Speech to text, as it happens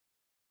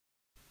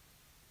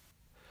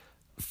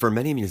For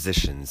many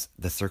musicians,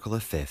 the circle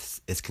of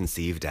fifths is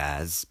conceived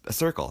as a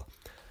circle,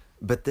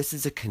 but this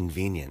is a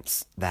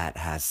convenience that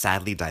has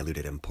sadly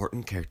diluted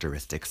important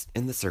characteristics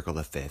in the circle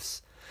of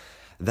fifths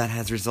that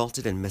has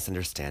resulted in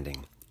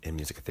misunderstanding in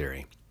music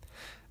theory.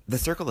 The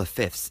circle of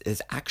fifths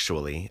is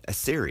actually a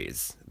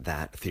series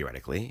that,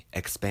 theoretically,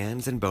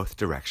 expands in both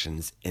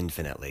directions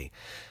infinitely,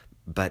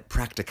 but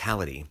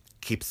practicality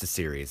keeps the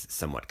series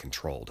somewhat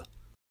controlled.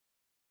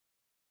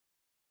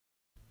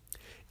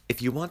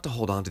 If you want to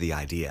hold on to the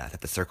idea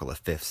that the circle of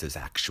fifths is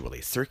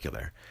actually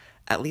circular,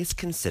 at least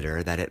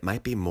consider that it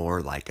might be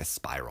more like a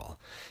spiral,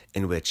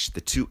 in which the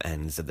two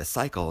ends of the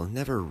cycle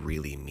never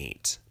really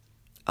meet.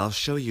 I'll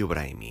show you what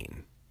I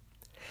mean.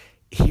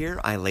 Here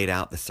I laid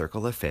out the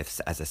circle of fifths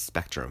as a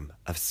spectrum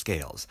of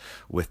scales,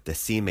 with the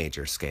C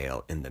major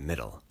scale in the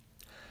middle.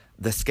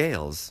 The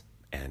scales,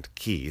 and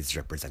keys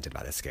represented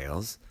by the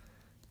scales,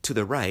 to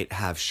the right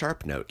have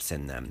sharp notes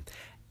in them,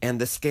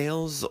 and the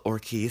scales or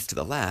keys to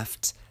the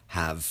left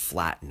have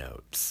flat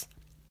notes.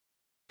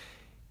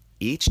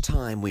 Each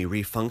time we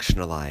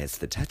refunctionalized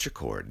the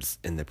tetrachords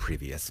in the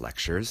previous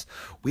lectures,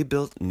 we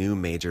built new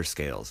major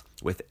scales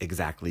with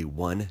exactly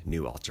one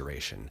new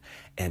alteration,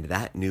 and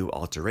that new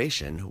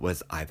alteration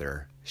was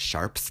either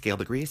sharp scale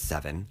degree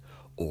 7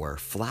 or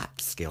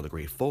flat scale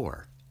degree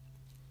 4.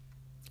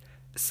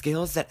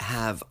 Scales that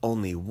have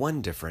only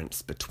one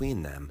difference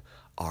between them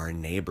are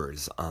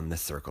neighbors on the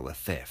circle of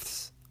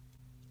fifths.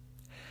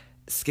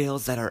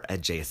 Scales that are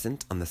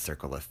adjacent on the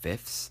circle of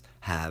fifths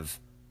have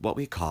what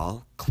we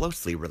call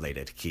closely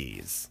related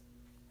keys.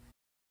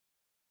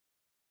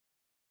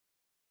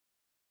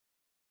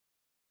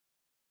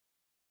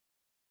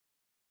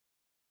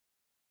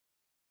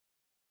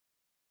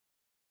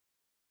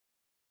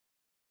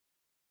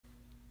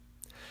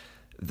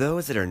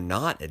 Those that are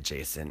not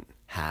adjacent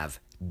have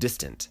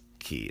distant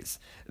keys.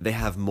 They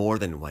have more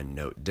than one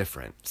note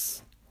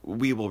difference.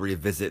 We will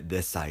revisit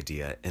this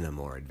idea in a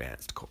more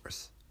advanced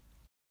course.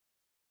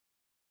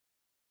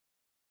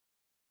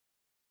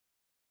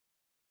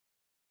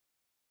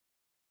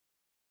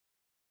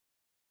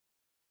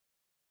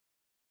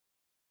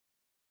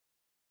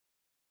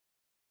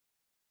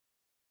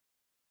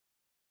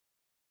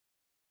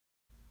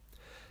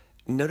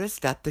 Notice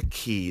that the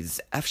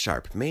keys F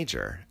sharp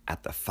major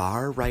at the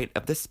far right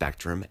of the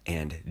spectrum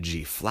and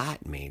G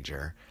flat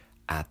major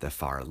at the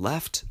far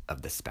left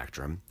of the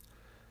spectrum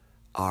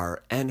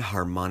are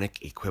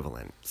enharmonic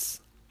equivalents.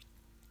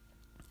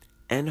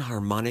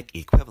 Enharmonic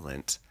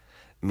equivalent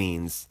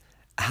means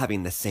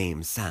having the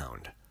same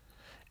sound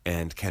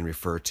and can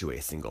refer to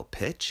a single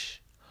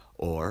pitch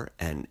or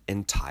an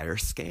entire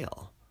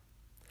scale.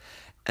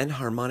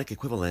 Enharmonic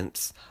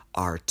equivalents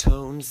are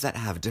tones that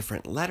have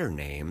different letter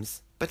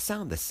names but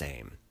sound the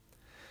same.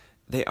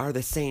 They are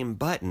the same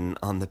button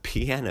on the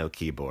piano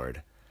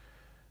keyboard.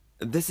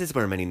 This is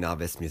where many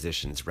novice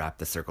musicians wrap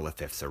the circle of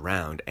fifths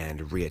around and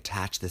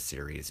reattach the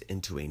series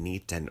into a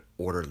neat and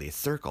orderly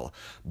circle,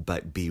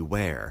 but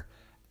beware,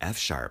 F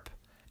sharp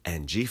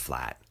and G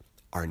flat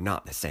are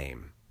not the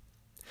same.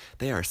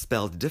 They are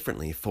spelled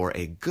differently for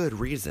a good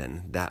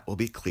reason that will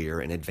be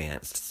clear in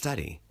advanced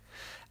study.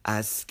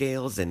 As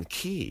scales and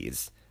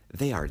keys,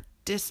 they are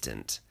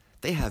distant.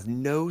 They have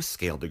no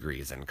scale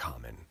degrees in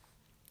common.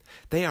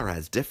 They are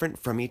as different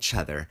from each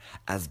other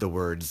as the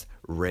words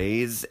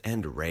raise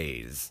and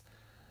raise,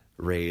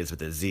 raise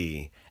with a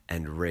Z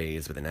and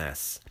raise with an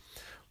S,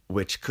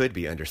 which could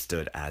be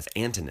understood as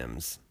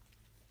antonyms.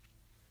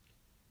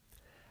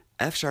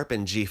 F sharp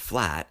and G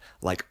flat,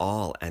 like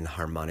all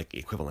enharmonic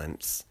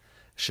equivalents,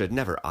 should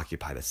never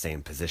occupy the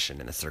same position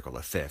in a circle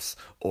of fifths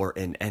or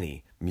in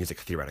any music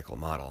theoretical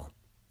model.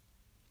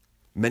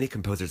 Many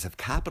composers have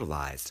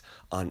capitalized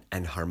on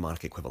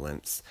enharmonic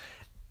equivalents,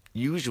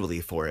 usually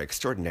for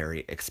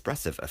extraordinary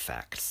expressive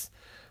effects,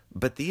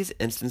 but these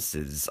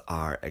instances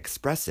are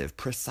expressive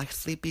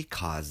precisely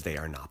because they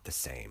are not the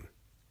same.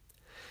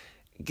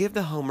 Give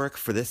the homework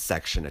for this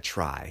section a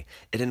try.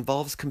 It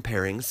involves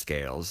comparing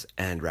scales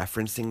and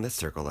referencing the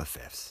circle of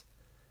fifths.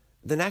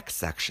 The next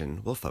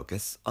section will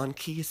focus on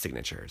key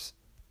signatures.